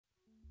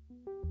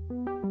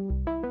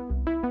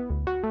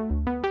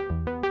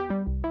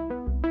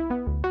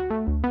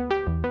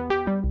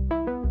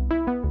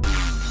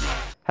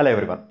Hello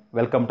everyone,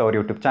 welcome to our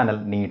YouTube channel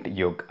NEET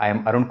YUG. I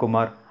am Arun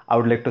Kumar. I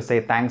would like to say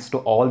thanks to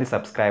all the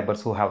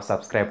subscribers who have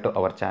subscribed to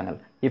our channel.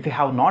 If you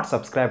have not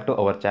subscribed to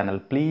our channel,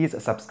 please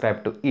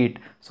subscribe to it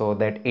so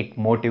that it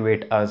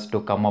motivates us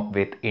to come up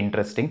with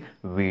interesting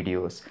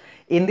videos.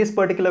 In this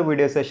particular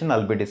video session,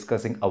 I'll be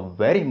discussing a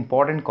very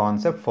important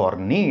concept for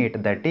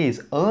NEET, that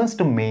is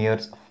Ernst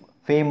Mayr's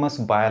famous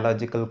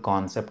biological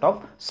concept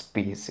of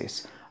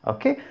species.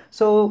 Okay,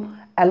 so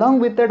along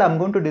with that, I'm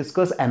going to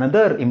discuss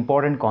another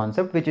important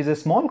concept, which is a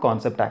small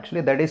concept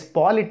actually, that is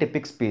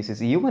polytypic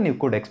species. Even you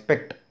could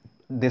expect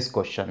this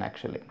question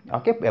actually,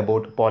 okay,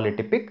 about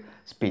polytypic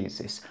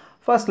species.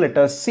 First, let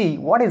us see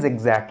what is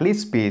exactly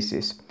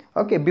species.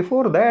 Okay,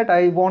 before that,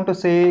 I want to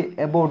say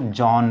about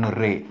John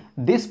Ray.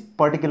 This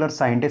particular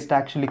scientist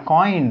actually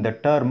coined the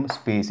term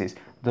species.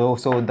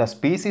 So the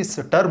species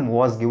term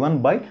was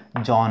given by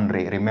John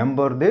Ray.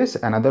 Remember this,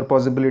 another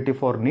possibility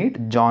for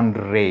NEET, John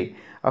Ray.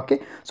 Okay,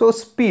 so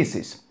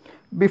species.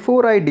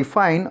 Before I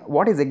define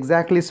what is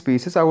exactly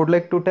species, I would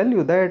like to tell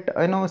you that,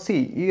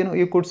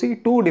 you could see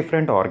two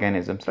different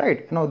organisms,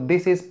 right?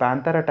 This is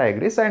Panthera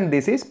tigris and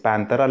this is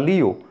Panthera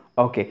leo.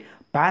 Okay,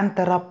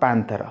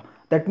 Panthera.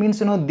 That means,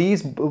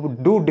 these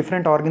two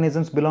different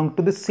organisms belong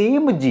to the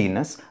same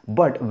genus,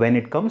 but when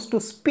it comes to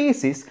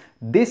species,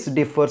 this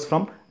differs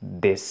from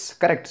this,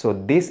 correct? So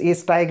this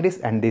is tigris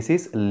and this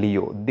is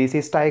leo. This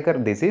is tiger,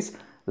 this is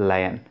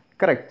lion.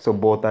 Correct. So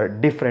both are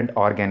different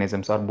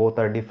organisms or both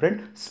are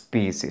different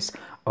species.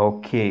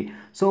 Okay.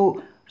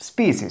 So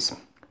species,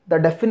 the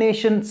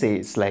definition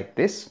says like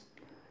this.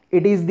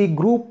 It is the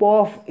group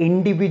of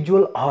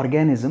individual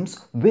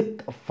organisms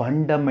with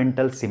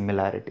fundamental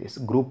similarities.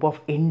 Group of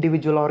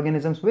individual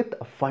organisms with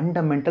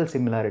fundamental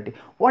similarity.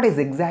 What is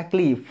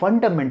exactly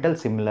fundamental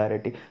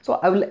similarity? So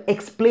I will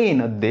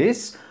explain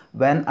this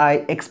when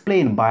I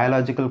explain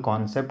biological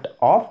concept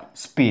of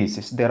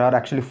species. There are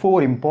actually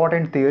four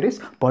important theories,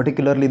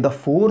 particularly the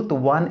fourth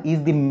one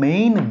is the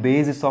main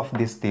basis of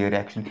this theory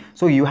actually.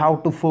 So you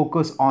have to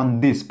focus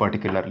on this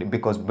particularly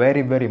because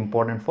very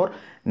important for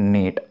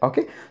NEET.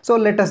 Okay, so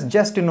let us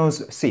just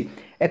see.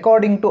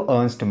 According to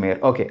Ernst Mayr,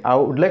 okay, I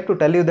would like to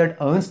tell you that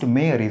Ernst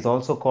Mayr is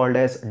also called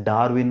as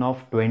Darwin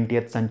of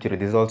 20th century.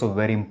 This is also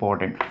very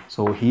important.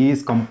 So he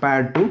is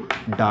compared to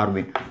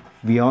Darwin.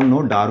 We all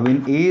know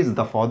Darwin is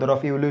the father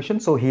of evolution.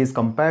 So he is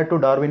compared to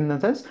Darwin in the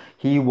sense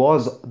he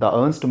was the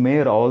Ernst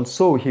Mayr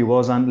also. He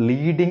was a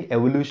leading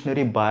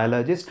evolutionary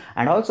biologist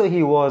and also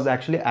he was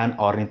actually an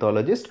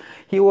ornithologist.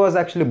 He was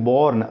actually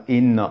born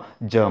in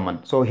German.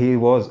 So he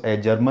was a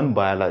German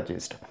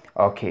biologist.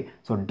 Okay,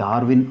 so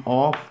Darwin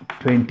of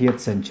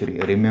 20th century.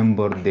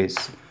 Remember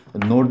this.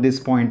 Note this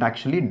point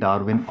actually,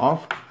 Darwin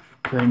of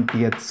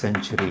 20th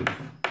century.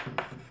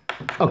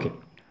 Okay.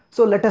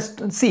 So let us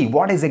see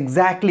what is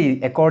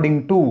exactly,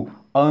 according to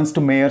Ernst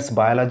Mayr's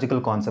biological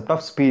concept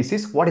of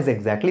species, what is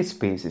exactly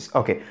species.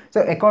 Okay,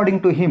 so according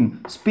to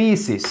him,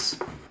 species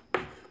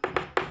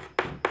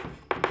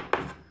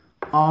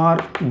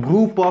are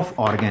group of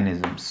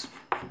organisms.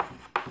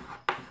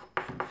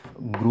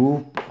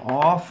 Group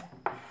of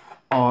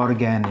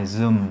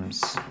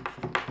organisms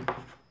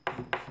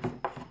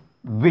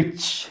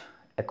which,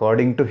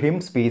 according to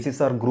him,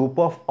 species are group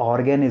of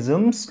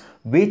organisms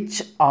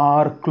which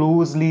are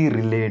closely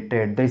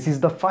related. This is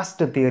the first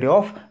theory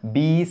of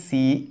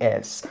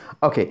BCS.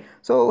 Okay,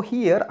 so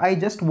here I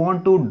just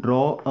want to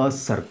draw a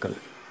circle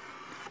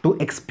to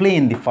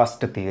explain the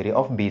first theory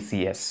of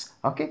BCS.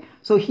 Okay,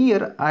 so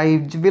here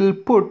I will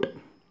put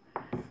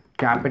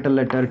capital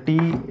letter T.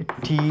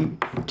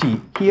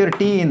 Here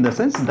T in the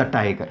sense the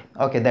tiger.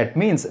 Okay, that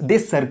means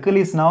this circle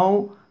is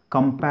now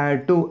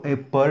compared to a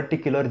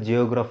particular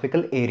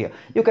geographical area.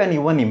 You can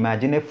even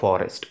imagine a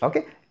forest.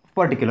 Okay,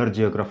 particular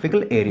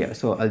geographical area.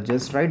 So I'll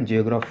just write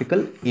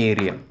geographical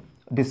area,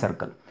 this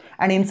circle,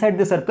 and inside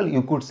the circle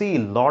you could see a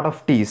lot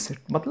of T's.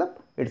 Matlab,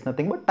 it's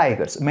nothing but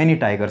tigers. Many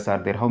tigers are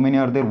there. How many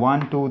are there?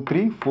 1, 2,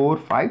 3, 4,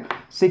 5,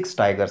 6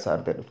 tigers are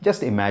there.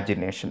 Just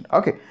imagination.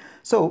 Okay,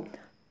 so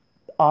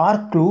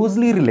are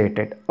closely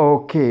related.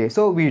 Okay,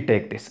 so we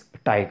take this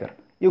tiger.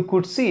 You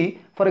could see,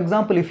 for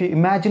example, if you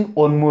imagine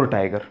one more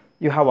tiger.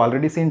 You have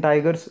already seen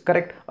tigers,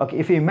 correct? Okay,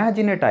 if you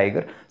imagine a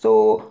tiger,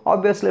 so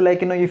obviously,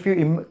 like, if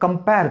you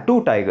compare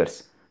two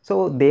tigers,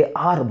 so they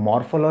are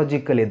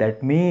morphologically,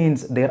 that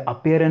means their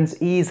appearance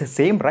is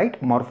same, right?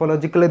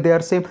 Morphologically they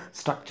are same,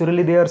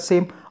 structurally they are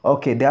same.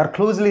 Okay, they are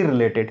closely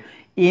related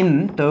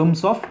in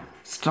terms of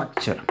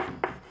structure.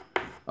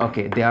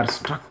 Okay, they are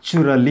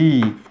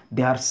structurally,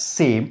 they are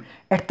same.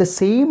 At the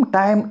same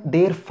time,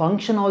 their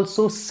function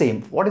also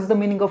same. What is the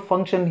meaning of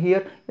function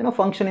here?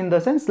 Function in the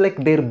sense like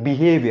their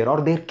behavior or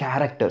their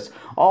characters.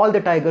 All the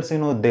tigers,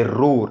 they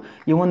roar.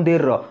 Even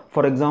their,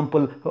 for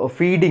example,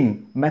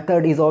 feeding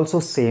method is also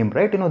same,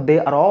 right? They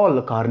are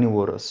all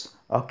carnivorous.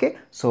 Okay,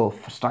 so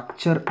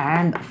structure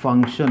and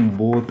function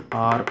both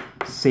are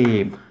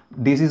same.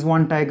 This is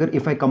one tiger.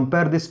 If I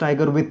compare this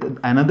tiger with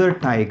another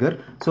tiger,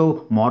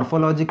 so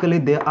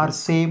morphologically they are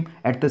same.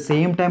 At the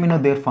same time,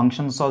 their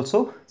functions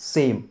also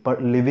same,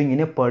 but living in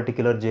a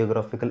particular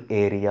geographical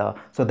area.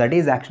 So that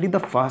is actually the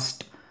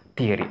first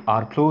theory,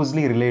 are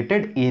closely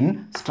related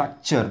in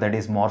structure, that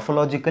is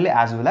morphologically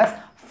as well as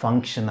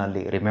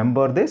functionally.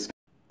 Remember this.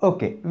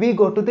 Okay, we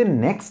go to the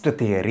next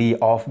theory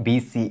of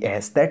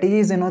BCS, that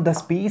is, the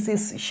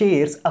species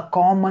shares a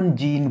common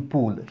gene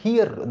pool.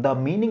 Here, the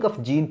meaning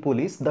of gene pool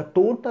is the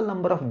total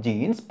number of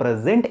genes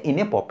present in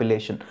a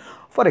population.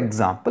 For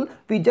example,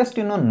 we just,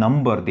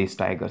 number these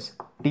tigers: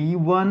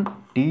 T1,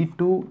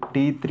 T2,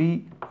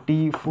 T3,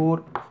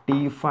 T4,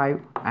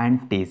 T5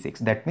 and T6.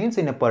 That means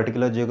in a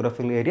particular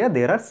geographical area,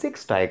 there are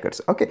 6 tigers.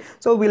 Okay,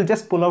 so we'll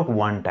just pull out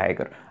one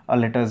tiger.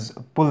 Let us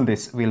pull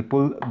this. We'll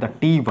pull the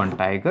T1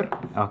 tiger.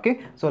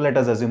 Okay, so let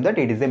us assume that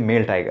it is a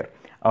male tiger.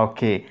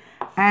 Okay,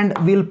 and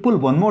we'll pull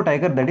one more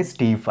tiger, that is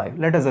T5.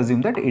 Let us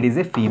assume that it is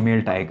a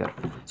female tiger.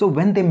 So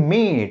when they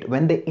mate,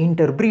 when they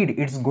interbreed,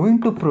 it's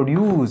going to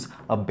produce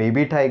a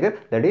baby tiger,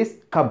 that is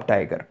cub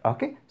tiger.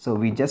 Okay, so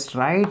we just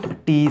write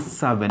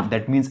T7.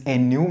 That means a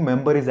new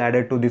member is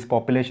added to this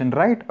population,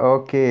 right?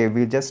 Okay,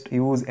 we just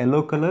use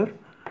yellow color.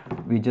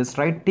 We just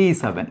write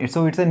T7.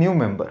 So it's a new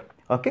member.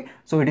 Okay,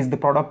 so it is the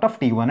product of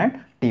T1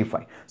 and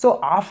T5. So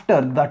after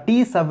the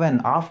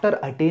T7, after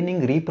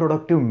attaining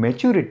reproductive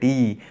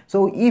maturity,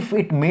 so if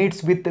it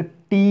mates with the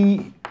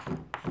T2,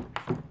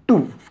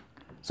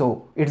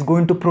 so it's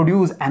going to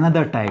produce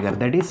another tiger,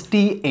 that is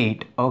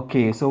T8.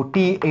 Okay, so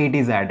T8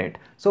 is added.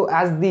 So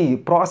as the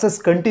process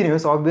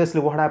continues, obviously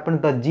what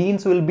happens, the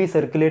genes will be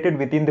circulated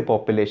within the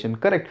population,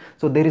 correct?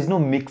 So there is no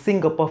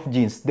mixing up of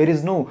genes, there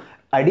is no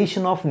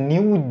addition of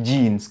new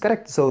genes,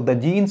 correct? So the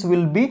genes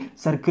will be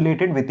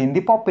circulated within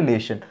the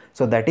population.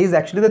 So that is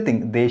actually the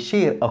thing, they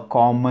share a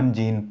common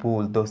gene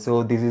pool.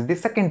 So this is the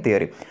second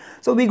theory.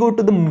 So we go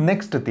to the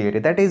next theory,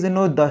 that is,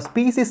 the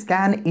species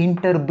can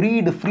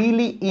interbreed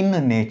freely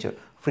in nature.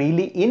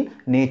 Freely in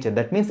nature,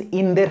 that means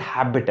in their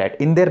habitat,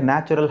 in their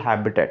natural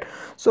habitat.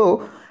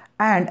 So,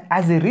 and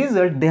as a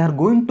result, they are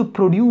going to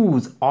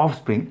produce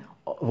offspring.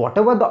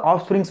 Whatever the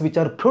offsprings which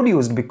are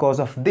produced because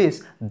of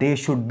this, they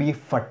should be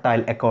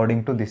fertile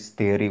according to this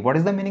theory. What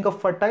is the meaning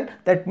of fertile?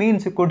 That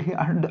means you could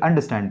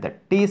understand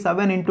that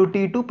T7 into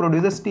T2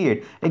 produces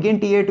T8. Again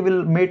T8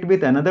 will mate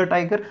with another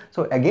tiger,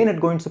 so again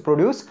it going to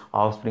produce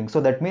offspring. So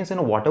that means,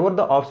 whatever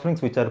the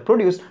offsprings which are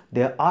produced,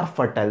 they are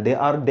fertile, they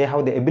have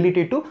the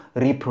ability to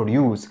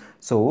reproduce.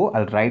 So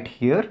I'll write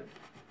here,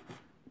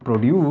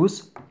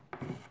 produce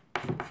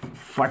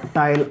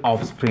fertile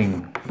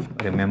offspring.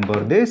 Remember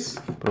this,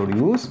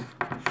 produce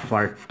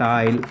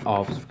fertile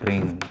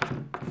offspring.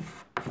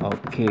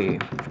 Okay,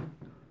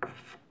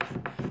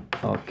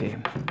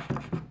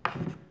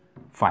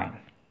 fine.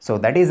 So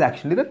that is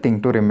actually the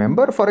thing to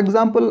remember. For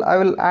example, I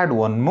will add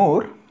one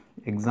more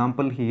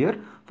example here.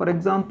 For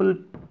example,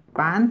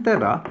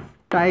 Panthera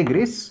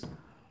tigris,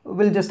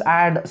 will just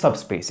add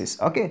subspecies.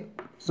 Okay,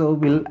 so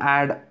we'll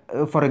add,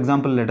 for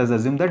example, let us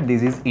assume that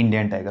this is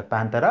Indian tiger,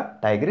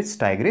 Panthera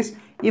tigris.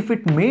 If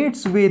it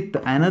mates with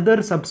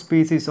another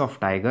subspecies of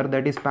tiger,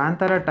 that is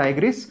Panthera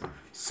tigris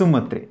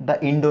sumatri, the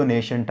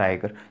Indonesian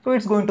tiger, so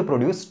it's going to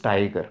produce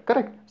tiger,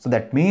 correct? So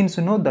that means,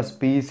 the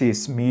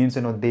species means,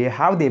 they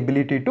have the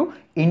ability to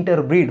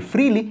interbreed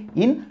freely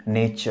in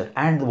nature,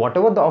 and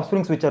whatever the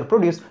offsprings which are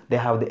produced, they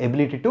have the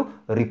ability to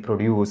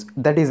reproduce.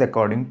 That is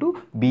according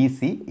to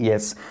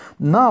BCS.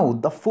 Now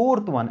the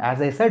fourth one,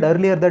 as I said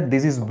earlier, that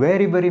this is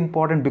very, very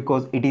important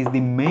because it is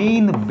the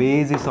main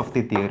basis of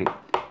the theory.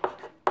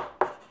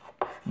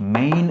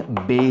 Main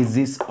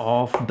basis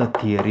of the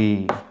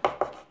theory.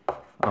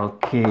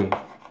 Okay,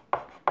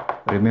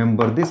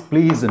 remember this,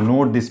 please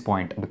note this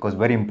point because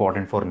very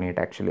important for NEET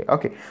actually.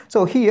 Okay,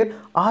 so here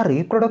are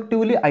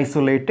reproductively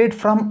isolated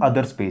from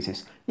other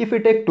species. If we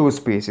take two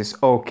species,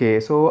 okay,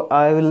 so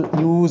I will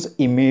use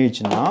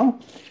image now.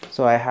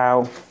 So I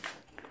have,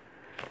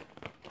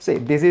 say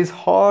this is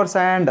horse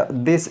and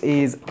this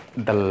is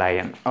the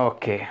lion.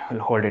 Okay, we'll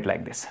hold it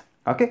like this.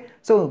 Okay,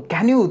 so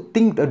can you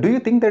think, do you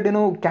think that,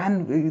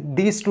 can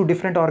these two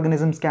different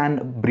organisms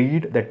can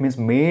breed, that means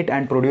mate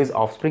and produce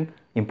offspring?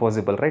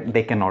 Impossible, right?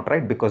 They cannot,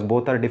 right? Because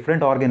both are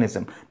different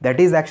organisms. That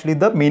is actually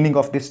the meaning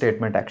of this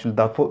statement actually.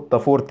 The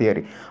fourth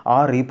theory,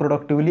 are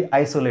reproductively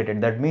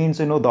isolated. That means,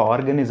 the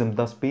organism,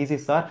 the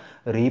species are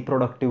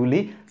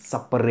reproductively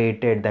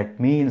separated. That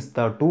means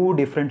the two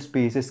different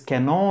species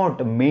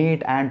cannot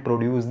mate and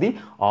produce the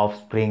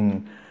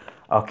offspring.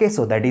 Okay,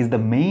 so that is the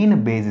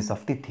main basis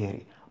of the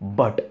theory.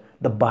 But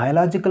the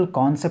biological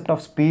concept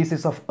of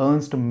species of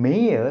Ernst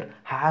Mayr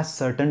has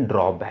certain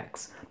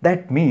drawbacks.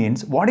 That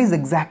means, what is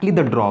exactly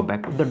the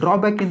drawback? The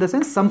drawback in the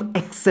sense, some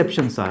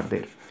exceptions are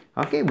there.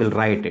 Okay, we'll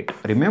write it.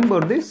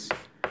 Remember this,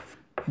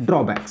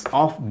 drawbacks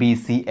of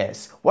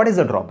BCS. What is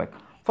the drawback?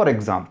 For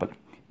example,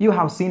 you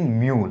have seen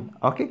mule.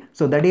 Okay,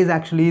 so that is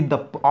actually the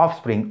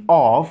offspring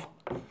of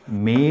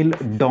male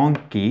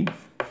donkey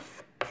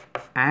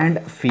and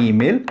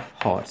female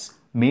horse.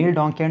 Male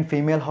donkey and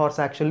female horse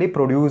actually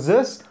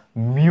produces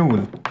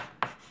mule.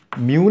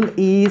 mule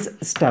is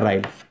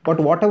sterile, but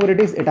whatever it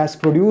is, it has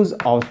produced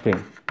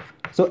offspring.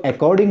 So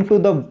according to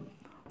the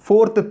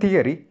fourth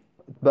theory,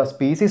 the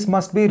species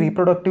must be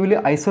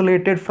reproductively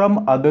isolated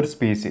from other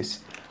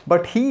species.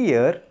 But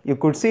here you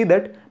could see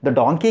that the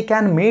donkey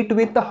can mate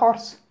with the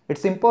horse.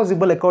 It's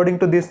impossible according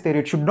to this theory.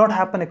 It should not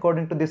happen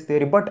according to this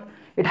theory, but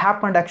it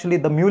happened actually.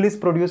 The mule is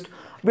produced.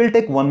 We'll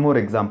take one more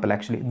example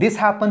actually. This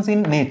happens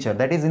in nature,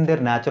 that is in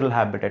their natural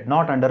habitat,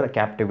 not under a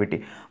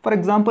captivity. For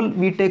example,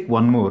 we take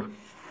one more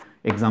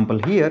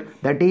example here,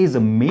 that is a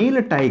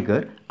male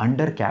tiger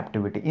under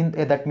captivity.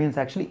 That means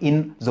actually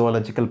in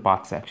zoological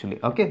parks actually.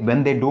 Okay,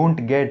 when they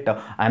don't get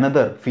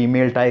another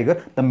female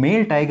tiger, the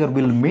male tiger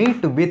will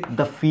mate with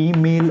the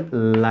female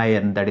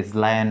lion, that is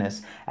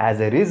lioness. As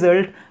a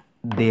result,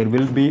 there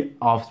will be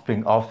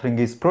offspring. Offspring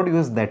is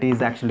produced, that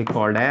is actually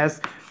called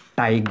as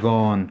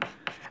tigon.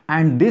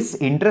 And this,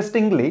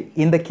 interestingly,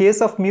 in the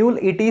case of mule,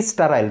 it is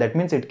sterile. That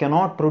means it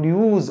cannot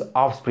produce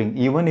offspring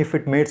even if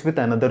it mates with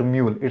another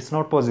mule. It's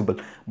not possible.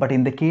 But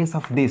in the case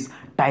of this,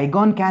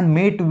 tigon can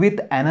mate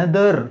with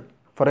another,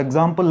 for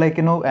example, like,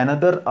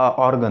 another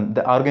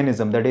the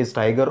organism, that is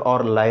tiger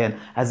or lion.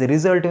 As a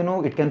result,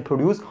 it can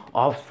produce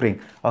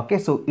offspring. Okay,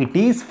 so it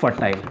is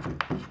fertile.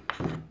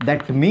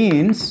 That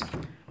means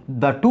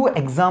the two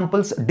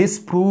examples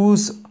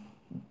disproves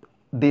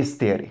this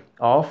theory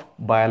of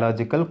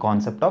biological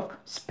concept of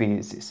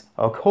species.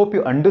 I hope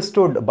you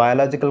understood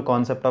biological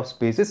concept of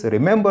species.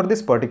 Remember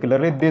this,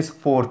 particularly this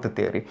fourth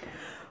theory.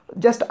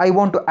 Just I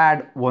want to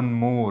add one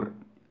more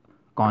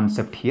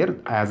concept here,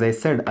 as I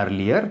said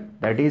earlier,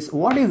 that is,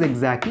 what is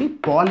exactly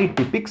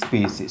polytypic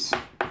species?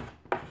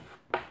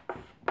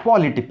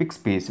 Polytypic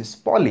species.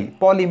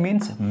 Poly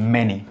means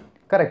many,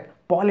 correct?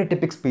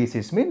 Polytypic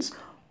species means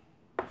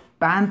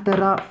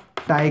Panthera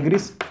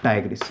tigris.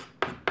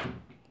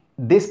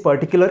 This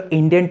particular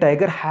Indian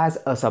tiger has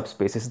a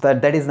subspecies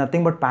that is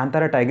nothing but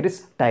Panthera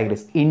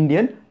tigris,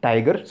 Indian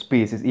tiger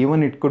species.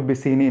 Even it could be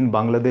seen in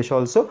Bangladesh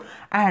also.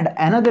 And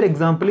another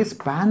example is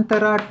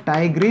Panthera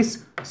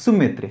tigris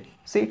sumatri.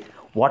 See,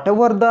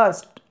 whatever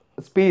the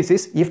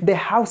species, if they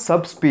have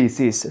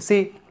subspecies,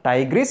 see,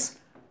 tigris,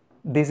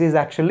 this is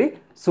actually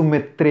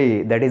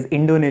Sumatri, that is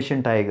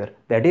Indonesian tiger,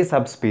 that is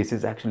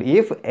subspecies actually.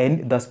 If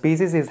the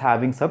species is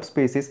having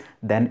subspecies,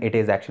 then it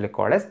is actually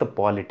called as the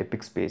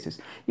polytypic species.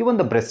 Even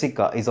the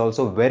Brassica is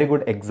also a very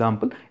good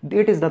example.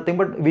 It is nothing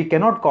but, we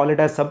cannot call it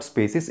as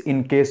subspecies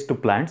in case to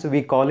plants,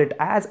 we call it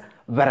as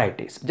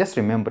varieties. Just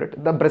remember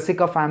it. The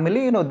Brassica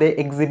family, they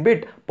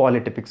exhibit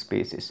polytypic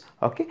species.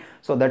 Okay,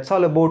 so that's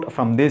all about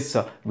from this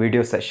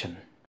video session.